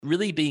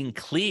really being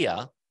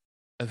clear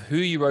of who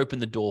you open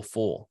the door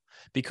for,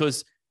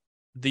 because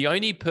the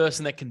only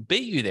person that can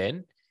beat you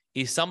then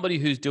is somebody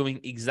who's doing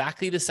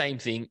exactly the same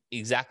thing,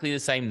 exactly the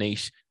same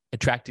niche,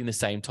 attracting the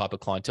same type of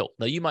clientele.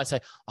 Now, you might say,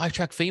 I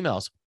attract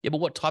females. Yeah,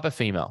 but what type of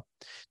female?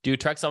 Do you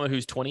attract someone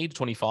who's 20 to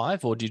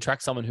 25, or do you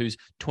attract someone who's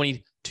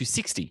 20 to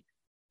 60?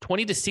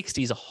 20 to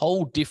 60 is a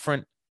whole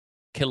different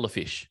kettle of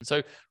fish.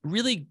 So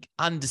really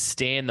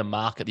understand the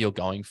market that you're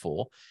going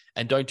for,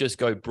 and don't just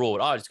go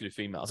broad. I just do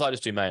females. I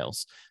just do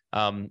males.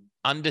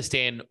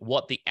 Understand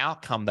what the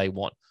outcome they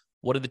want.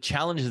 What are the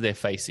challenges they're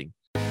facing?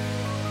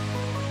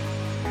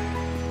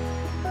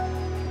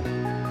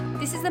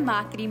 This is the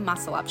Marketing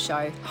Muscle Up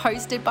Show,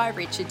 hosted by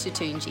Richard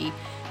Tutunji,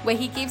 where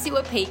he gives you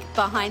a peek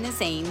behind the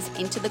scenes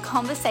into the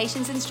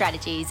conversations and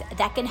strategies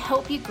that can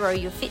help you grow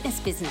your fitness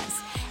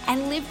business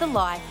and live the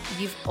life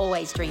you've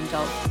always dreamed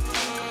of.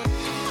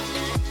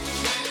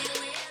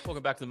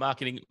 Welcome back to the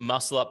Marketing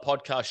Muscle Up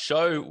podcast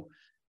show.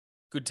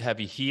 Good to have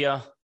you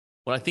here.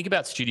 When I think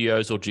about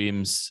studios or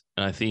gyms,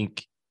 and I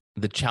think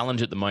the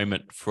challenge at the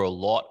moment for a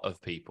lot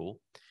of people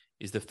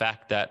is the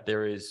fact that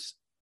there is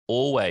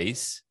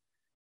always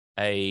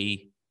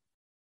a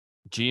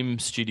gym,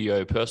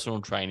 studio,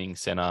 personal training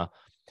center.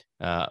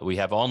 We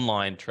have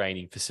online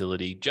training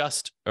facility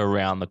just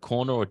around the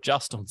corner or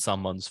just on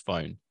someone's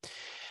phone.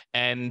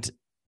 And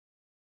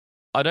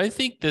I don't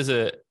think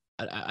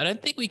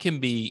we can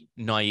be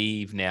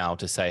naive now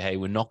to say, hey,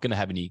 we're not going to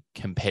have any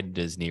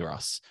competitors near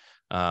us.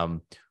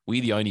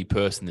 We're the only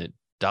person that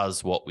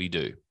does what we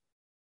do.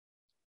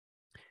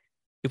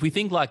 If we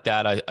think like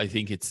that, I don't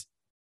think it's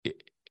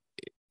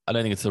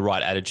the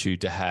right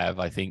attitude to have.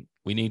 I think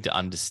we need to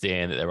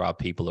understand that there are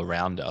people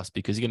around us,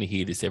 because you're going to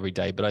hear this every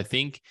day. But I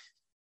think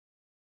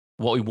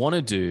what we want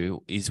to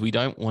do is we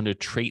don't want to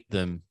treat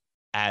them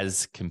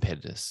as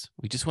competitors.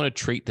 We just want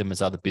to treat them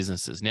as other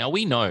businesses. Now,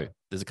 we know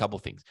there's a couple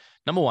of things.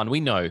 Number one, we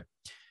know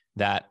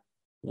that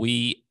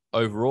we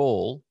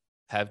overall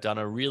have done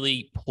a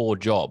really poor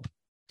job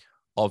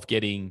of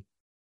getting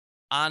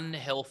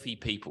unhealthy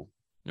people,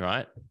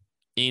 right,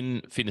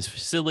 in fitness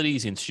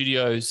facilities, in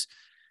studios.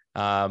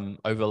 Over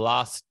the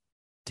last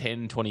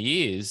 10, 20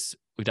 years,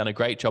 we've done a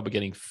great job of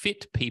getting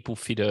fit people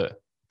fitter.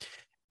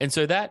 And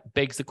so that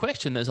begs the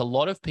question, there's a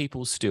lot of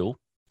people still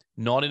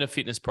not in a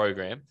fitness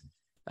program.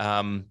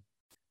 And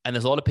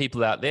there's a lot of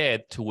people out there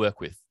to work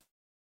with.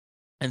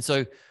 And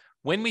so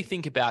when we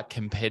think about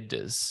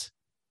competitors,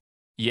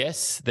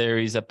 yes, there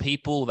is a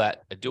people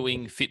that are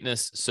doing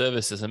fitness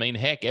services. I mean,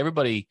 heck,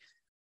 everybody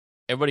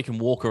can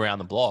walk around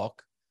the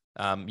block.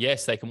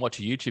 Yes, they can watch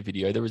a YouTube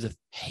video. There is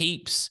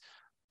heaps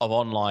of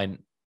online,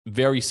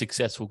 very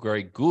successful,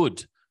 very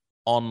good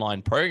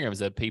online programs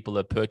that people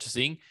are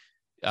purchasing,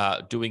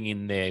 doing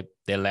in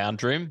their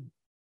lounge room.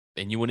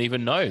 And you wouldn't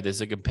even know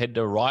there's a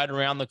competitor right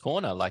around the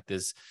corner. Like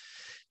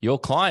your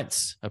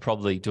clients are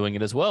probably doing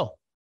it as well.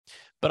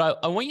 But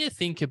I want you to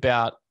think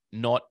about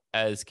not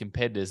as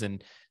competitors,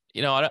 and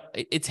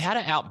it's how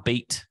to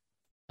outbeat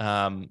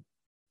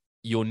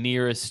your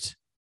nearest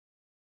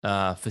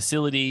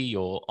facility,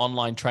 your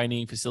online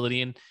training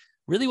facility. And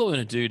really what we're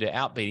going to do to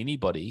outbeat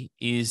anybody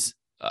is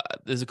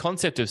there's a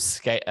concept of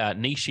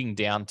niching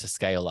down to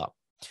scale up.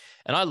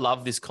 And I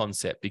love this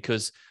concept,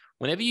 because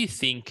whenever you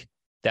think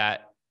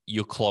that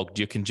you're clogged,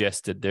 you're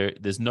congested,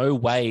 there's no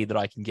way that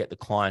I can get the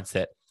clients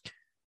that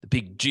the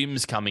big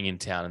gyms coming in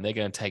town and they're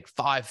going to take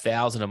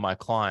 5,000 of my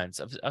clients.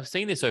 I've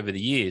seen this over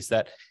the years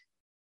that,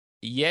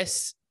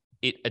 yes,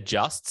 it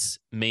adjusts,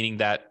 meaning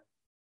that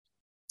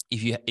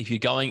if you're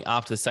going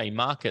after the same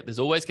market, there's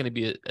always going to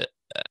be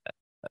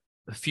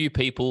a few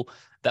people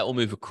that will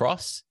move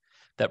across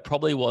that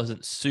probably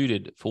wasn't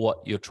suited for what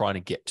you're trying to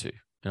get to.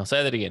 And I'll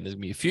say that again, there's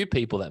going to be a few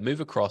people that move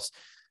across.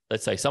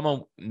 Let's say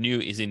someone new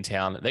is in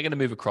town, they're going to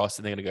move across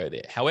and they're going to go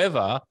there.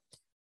 However,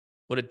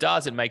 what it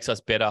does, it makes us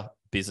better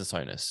business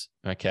owners,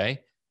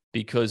 okay?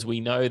 Because we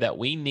know that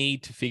we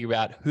need to figure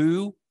out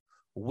who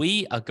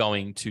we are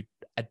going to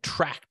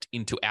attract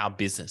into our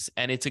business.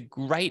 And it's a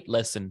great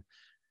lesson.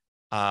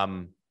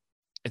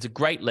 It's a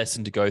great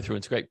lesson to go through.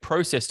 It's a great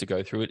process to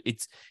go through it.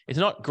 It's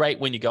not great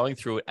when you're going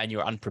through it and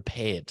you're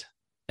unprepared.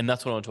 And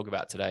that's what I want to talk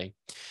about today.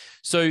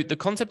 So the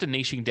concept of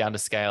niching down to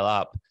scale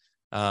up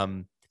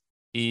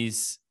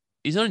is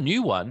not a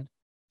new one,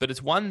 but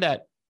it's one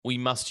that we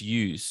must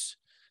use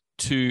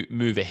to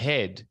move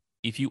ahead.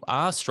 If you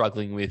are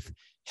struggling with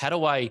how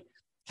do I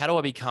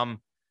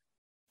become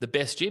the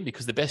best gym,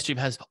 because the best gym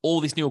has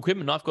all this new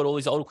equipment, I've got all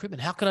this old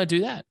equipment. How can I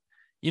do that?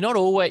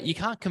 You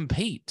can't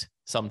compete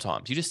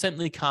sometimes. You just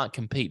simply can't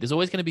compete. There's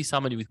always going to be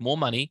somebody with more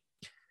money.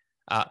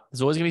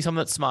 There's always going to be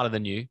someone that's smarter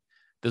than you.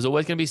 There's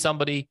always going to be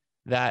somebody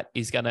that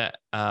is going to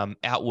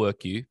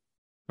outwork you,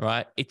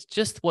 right? It's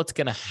just what's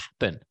going to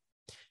happen.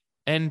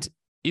 And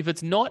if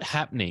it's not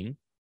happening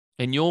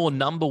and you're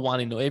number one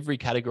in every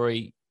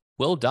category,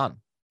 well done.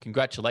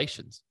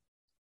 Congratulations.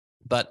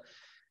 But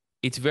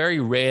it's very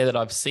rare that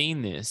I've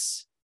seen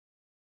this,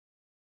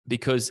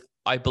 because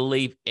I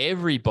believe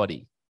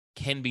everybody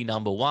can be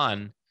number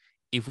one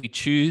if we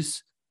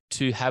choose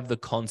to have the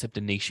concept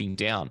of niching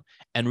down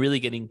and really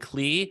getting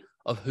clear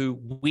of who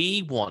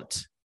we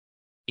want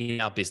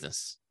in our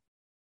business,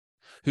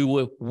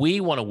 who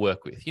we want to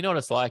work with. You know what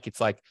it's like?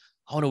 It's like,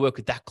 I want to work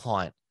with that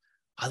client.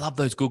 I love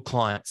those good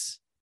clients,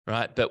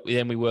 right? But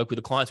then we work with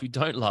the clients we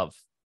don't love.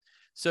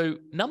 So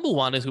number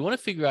one is we want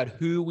to figure out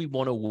who we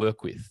want to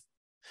work with.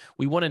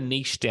 We want to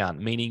niche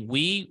down, meaning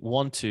we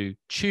want to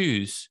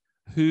choose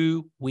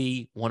who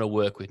we want to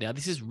work with. Now,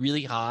 this is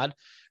really hard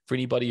for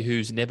anybody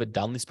who's never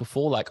done this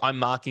before. Like, I'm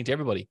marketing to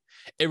everybody.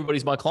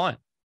 Everybody's my client.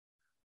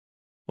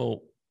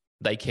 Well,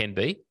 they can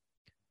be.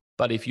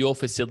 But if your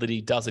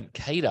facility doesn't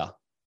cater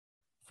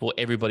for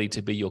everybody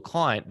to be your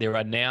client, there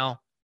are now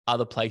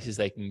other places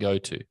they can go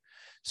to.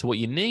 So what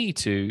you need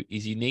to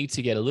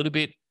get a little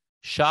bit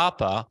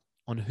sharper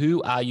on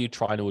who are you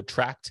trying to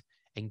attract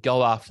and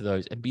go after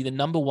those and be the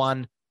number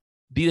one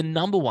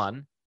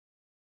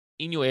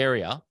in your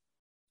area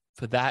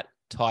for that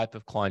type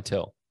of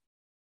clientele.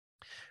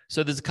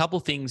 So there's a couple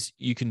of things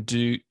you can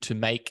do to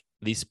make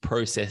this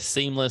process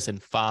seamless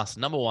and fast.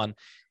 Number one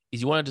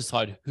is you want to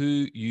decide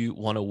who you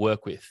want to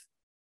work with.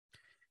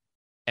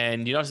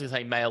 And you're not just going to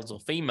say males or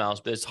females,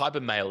 but there's a type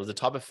of male, there's a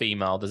type of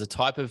female, there's a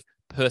type of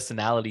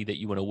personality that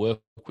you want to work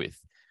with.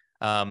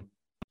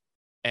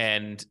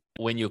 And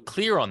when you're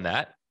clear on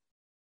that,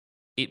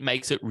 it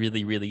makes it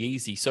really, really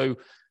easy. So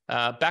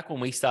back when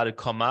we started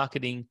Com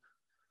Marketing,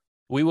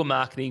 we were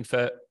marketing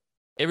for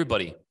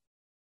everybody.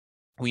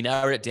 We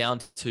narrowed it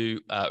down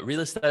to real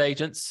estate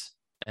agents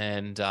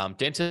and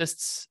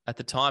dentists at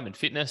the time, and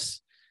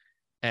fitness,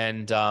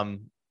 and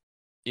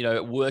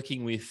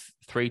working with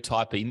 3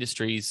 type of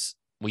industries.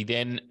 We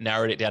then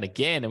narrowed it down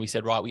again, and we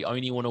said, right, we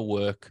only want to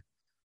work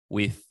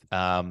with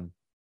fitness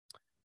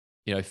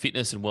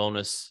and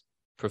wellness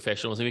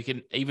professionals, and we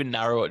can even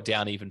narrow it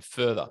down even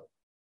further.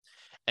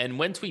 And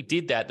once we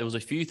did that, there was a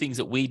few things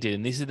that we did,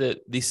 and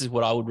this is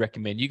what I would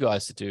recommend you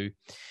guys to do.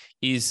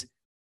 Is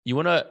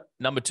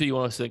number 2, you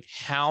want to think,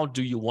 how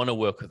do you want to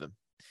work with them?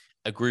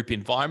 A group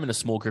environment, a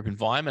small group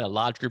environment, a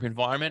large group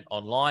environment,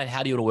 online.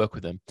 How do you want to work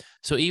with them?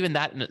 So even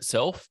that in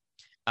itself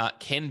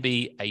can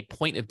be a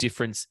point of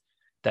difference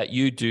that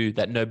you do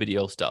that nobody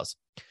else does.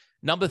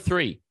 Number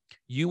 3,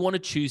 you want to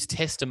choose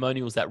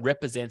testimonials that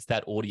represents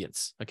that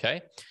audience.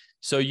 Okay.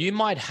 So you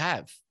might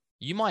have,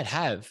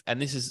 and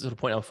this is sort of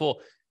point number 4,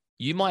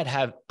 you might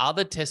have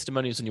other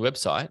testimonials on your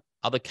website,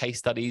 other case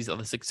studies,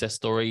 other success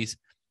stories,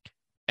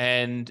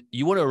 and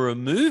you want to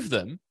remove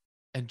them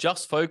and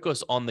just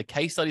focus on the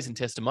case studies and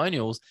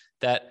testimonials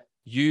that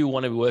you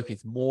want to work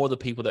with, more the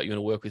people that you want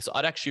to work with. So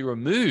I'd actually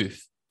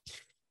remove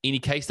any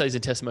case studies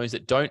and testimonials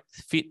that don't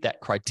fit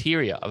that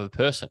criteria of a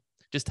person.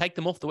 Just take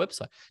them off the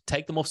website,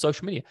 take them off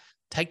social media,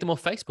 take them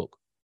off Facebook.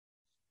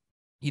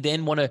 You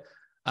then want to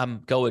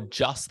go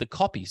adjust the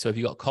copy. So if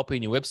you've got copy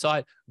in your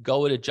website,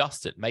 go and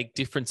adjust it, make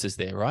differences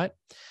there, right?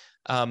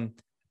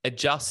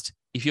 Adjust,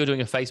 if you're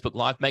doing a Facebook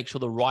Live, make sure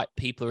the right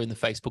people are in the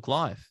Facebook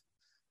Live.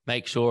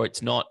 Make sure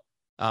it's not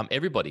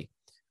everybody.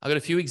 I've got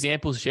a few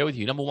examples to share with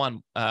you. Number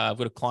 1, I've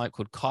got a client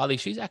called Kylie.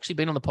 She's actually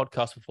been on the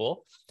podcast before.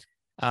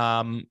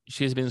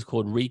 She has a business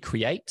called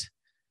Recreate.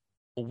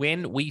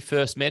 When we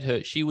first met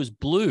her, she was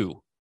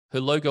blue. Her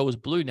logo was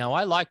blue. Now,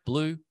 I like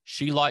blue.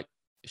 She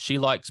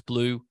likes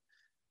blue.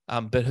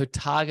 But her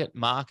target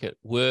market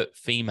were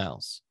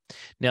females.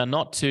 Now,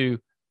 not to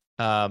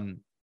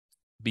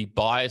be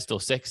biased or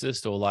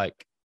sexist or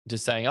like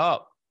just saying,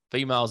 oh,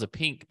 females are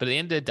pink. But at the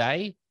end of the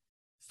day,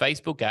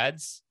 Facebook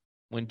ads,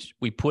 when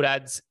we put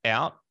ads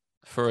out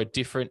for a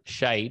different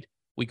shade,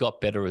 we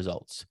got better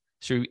results.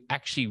 So we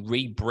actually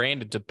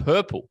rebranded to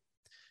purple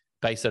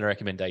based on her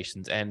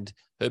recommendations, and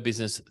her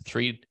business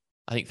 3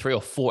 or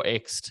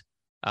 4x'd,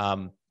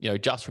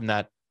 just from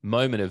that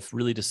moment of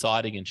really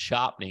deciding and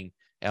sharpening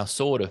our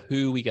sword of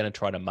who we're going to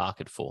try to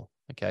market for.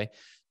 Okay.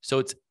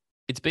 So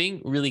it's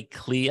being really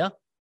clear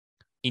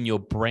in your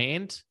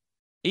brand,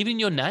 even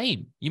your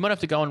name. You might have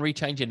to go and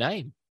rechange your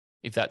name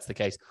if that's the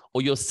case,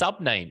 or your sub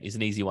name is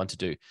an easy one to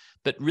do,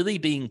 but really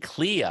being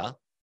clear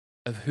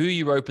of who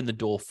you open the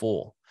door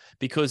for,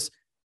 because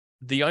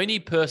the only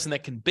person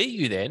that can beat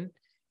you then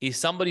is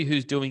somebody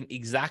who's doing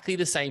exactly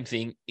the same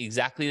thing,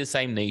 exactly the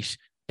same niche,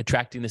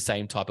 attracting the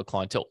same type of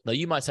clientele. Now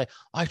you might say,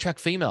 I attract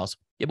females.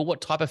 Yeah, but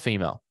what type of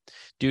female?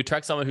 Do you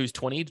attract someone who's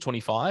 20 to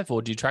 25,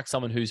 or do you attract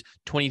someone who's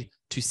 20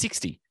 to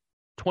 60?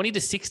 20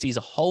 to 60 is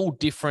a whole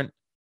different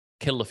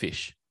kettle of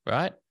fish,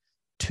 right?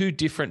 2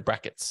 different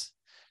brackets.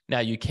 Now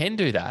you can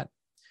do that,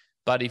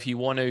 but if you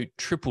want to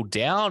triple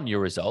down your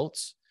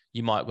results,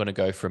 you might want to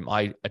go from,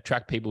 I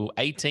attract people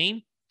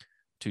 18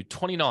 to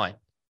 29,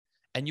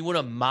 and you want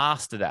to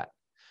master that.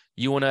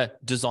 You want to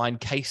design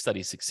case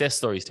studies, success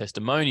stories,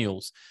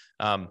 testimonials,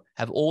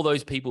 have all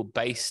those people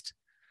based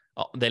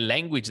on their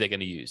language they're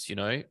going to use,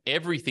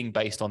 everything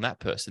based on that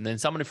person. Then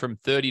someone from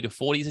 30 to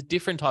 40 is a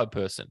different type of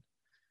person.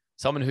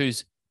 Someone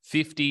who's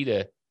 50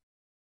 to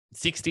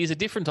 60 is a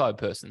different type of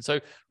person. So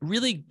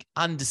really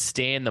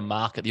understand the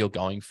market that you're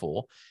going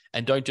for,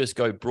 and don't just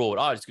go broad.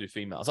 I just do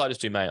females. I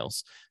just do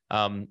males.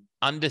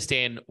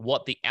 Understand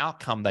what the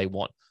outcome they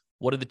want.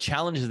 What are the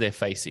challenges they're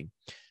facing?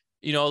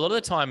 A lot of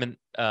the time,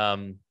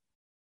 and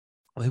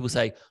people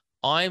say,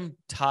 I'm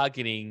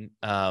targeting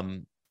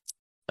I'm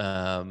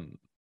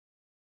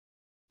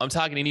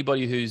targeting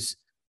anybody who's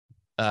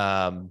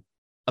a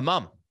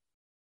mum.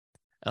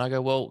 And I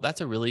go, well,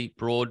 that's a really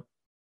broad,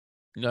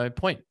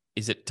 point.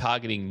 Is it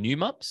targeting new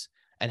mums,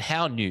 and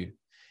how new?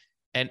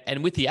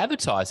 And with the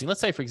advertising, let's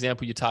say, for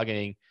example, you're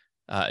targeting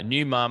a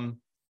new mum,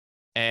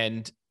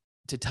 and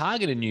to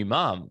target a new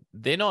mum,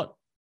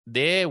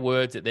 their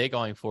words that they're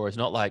going for is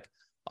not like,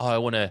 oh, I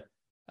want to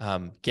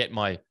get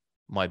my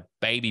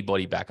baby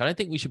body back. I don't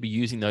think we should be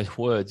using those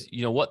words.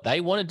 What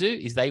they want to do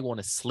is they want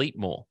to sleep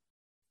more.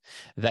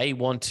 They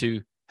want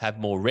to have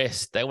more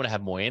rest. They want to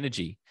have more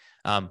energy.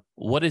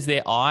 What is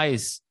their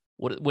eyes?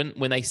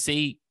 When they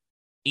see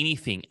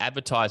anything,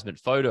 advertisement,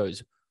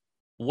 photos,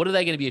 what are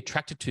they going to be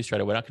attracted to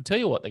straight away? And I can tell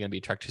you what they're going to be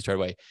attracted to straight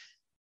away.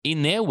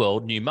 In their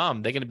world, new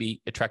mum, they're going to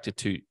be attracted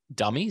to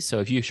dummies. So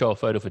if you show a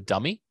photo of a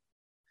dummy,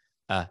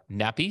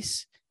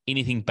 nappies,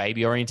 anything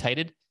baby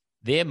orientated,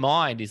 their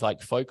mind is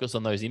like focused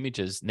on those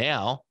images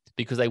now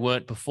because they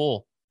weren't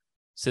before.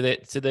 So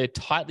they're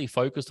tightly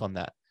focused on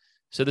that.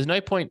 So there's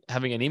no point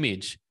having an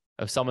image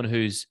of someone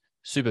who's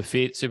super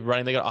fit, super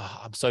running. They go,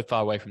 oh, I'm so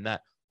far away from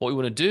that. What we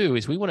want to do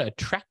is we want to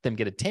attract them,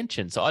 get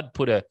attention. So I'd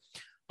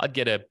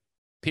get a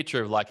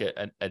picture of like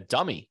a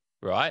dummy,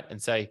 right?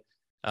 And say,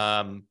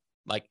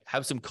 like,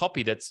 have some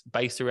copy that's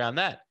based around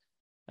that.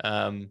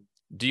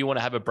 Do you want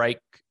to have a break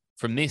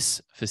from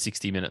this for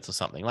 60 minutes or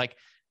something? Like,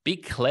 be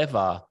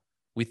clever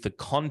with the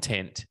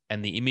content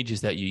and the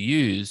images that you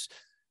use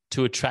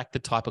to attract the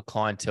type of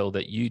clientele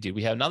that you did.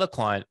 We have another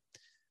client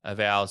of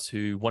ours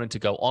who wanted to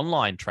go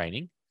online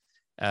training.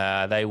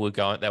 They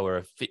were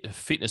a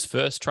fitness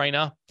first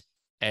trainer,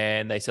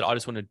 and they said, I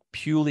just want to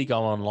purely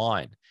go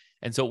online.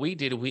 And so what we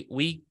did,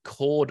 we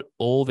called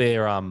all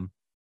their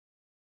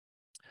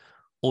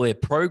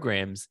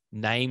programs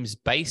names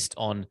based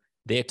on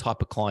their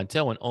type of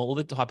clientele, and all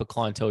the type of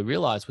clientele we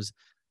realized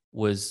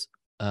was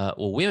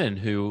women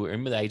who were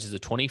in the ages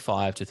of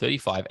 25 to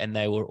 35, and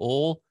they were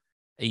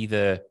in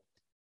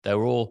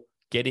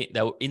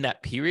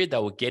that period, they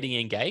were getting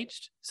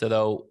engaged.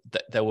 So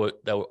they were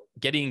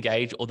getting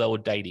engaged, or they were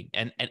dating,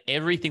 and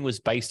everything was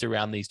based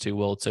around these two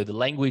worlds. So the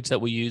language that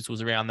we used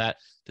was around that.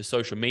 The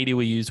social media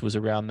we used was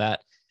around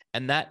that.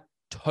 And that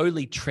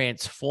totally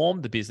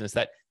transformed the business,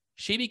 that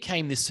she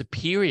became this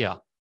superior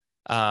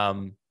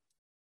online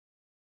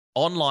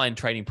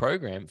training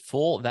program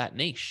for that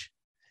niche.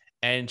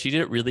 And she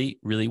did it really,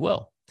 really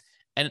well.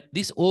 And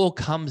this all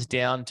comes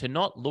down to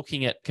not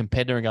looking at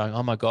competitor and going,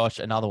 oh my gosh,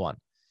 another one.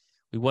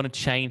 We want to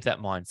change that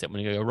mindset.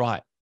 When you go,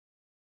 right,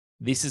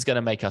 this is going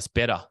to make us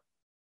better.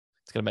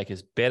 It's going to make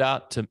us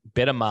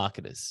better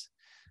marketers,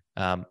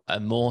 a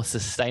more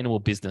sustainable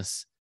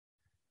business.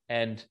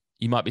 And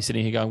you might be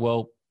sitting here going,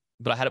 well,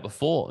 but I had it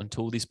before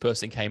until this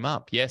person came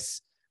up.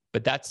 Yes,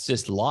 but that's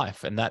just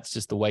life, and that's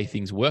just the way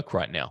things work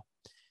right now.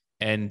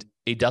 And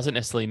it doesn't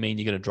necessarily mean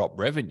you're going to drop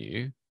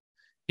revenue.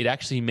 It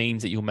actually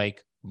means that you'll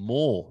make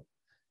more,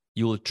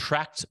 you'll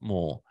attract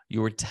more,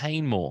 you'll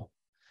retain more,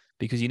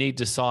 because you need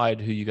to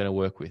decide who you're going to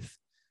work with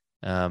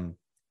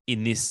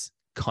in this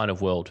kind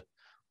of world.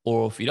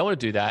 Or if you don't want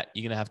to do that,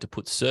 you're going to have to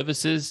put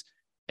services.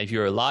 If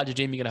you're a larger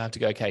gym, you're going to have to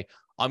go, okay,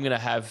 I'm going to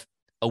have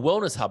a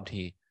wellness hub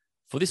here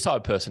for this type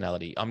of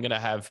personality. I'm going to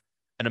have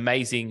an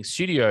amazing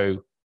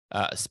studio,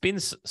 spin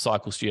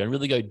cycle studio, and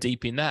really go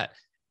deep in that.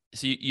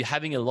 So you're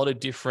having a lot of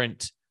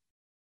different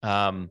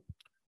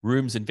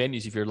rooms and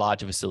venues if you're a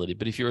larger facility.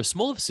 But if you're a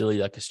smaller facility,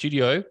 like a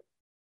studio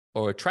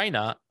or a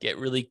trainer, get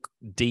really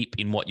deep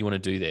in what you want to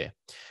do there.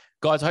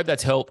 Guys, I hope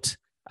that's helped.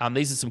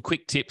 These are some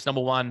quick tips.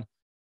 Number one,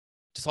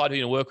 decide who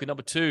you want to work with.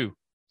 Number two,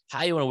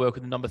 how you want to work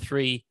with them. Number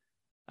three,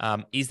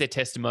 is there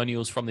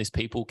testimonials from these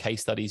people,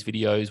 case studies,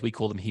 videos? We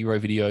call them hero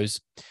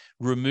videos.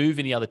 Remove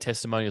any other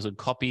testimonials and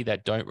copy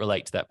that don't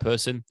relate to that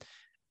person.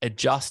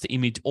 Adjust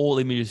all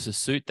images to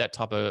suit that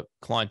type of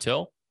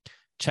clientele.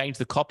 Change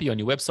the copy on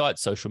your website,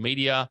 social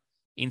media,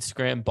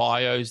 Instagram,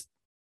 bios,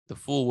 the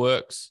full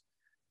works.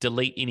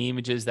 Delete any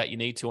images that you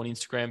need to on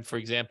Instagram, for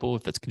example,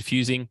 if that's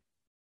confusing.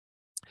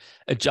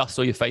 Adjust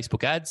all your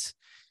Facebook ads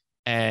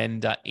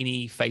and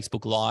any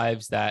Facebook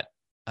lives that,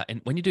 and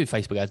when you do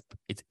Facebook ads,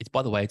 it's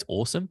by the way, it's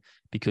awesome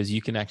because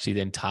you can actually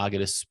then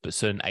target a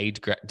certain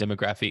age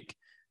demographic.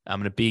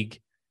 And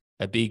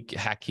a big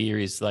hack here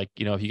is like,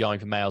 if you're going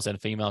for males and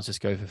females, just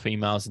go for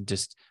females, and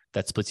just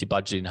that splits your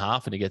budget in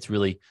half, and it gets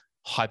really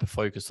hyper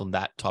focused on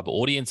that type of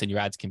audience, and your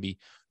ads can be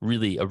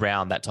really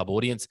around that type of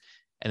audience.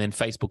 And then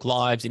Facebook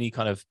lives, any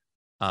kind of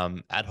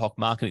ad hoc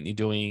marketing you're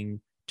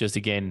doing, just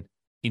again,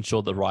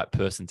 ensure the right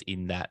person's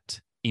in that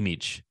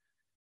image.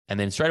 And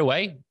then straight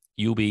away,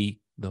 you'll be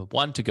the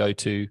one to go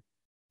to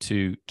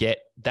get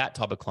that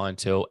type of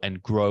clientele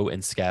and grow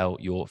and scale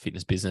your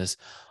fitness business.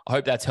 I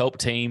hope that's helped,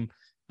 team.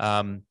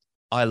 I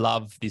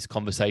love this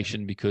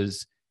conversation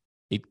because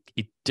it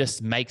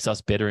just makes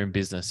us better in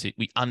business.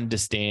 We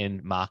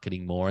understand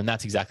marketing more. And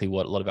that's exactly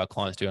what a lot of our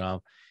clients do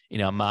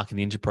in our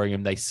Marketing Ninja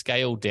program. They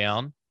scale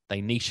down,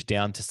 they niche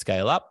down to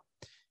scale up.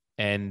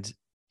 And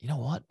you know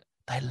what?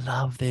 They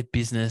love their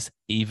business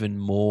even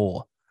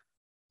more.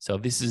 So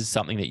if this is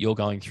something that you're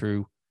going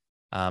through,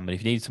 And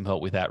if you need some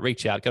help with that,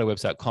 reach out, go to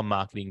website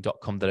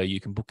commarketing.com.au. You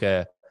can book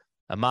a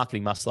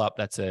marketing muscle up.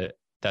 That's a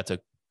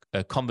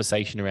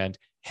conversation around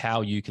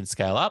how you can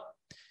scale up,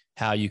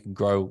 how you can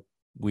grow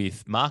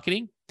with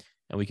marketing,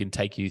 and we can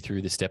take you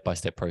through the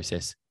step-by-step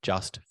process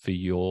just for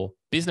your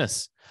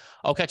business.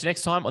 I'll catch you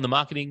next time on the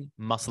Marketing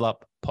Muscle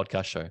Up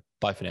podcast show.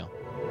 Bye for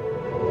now.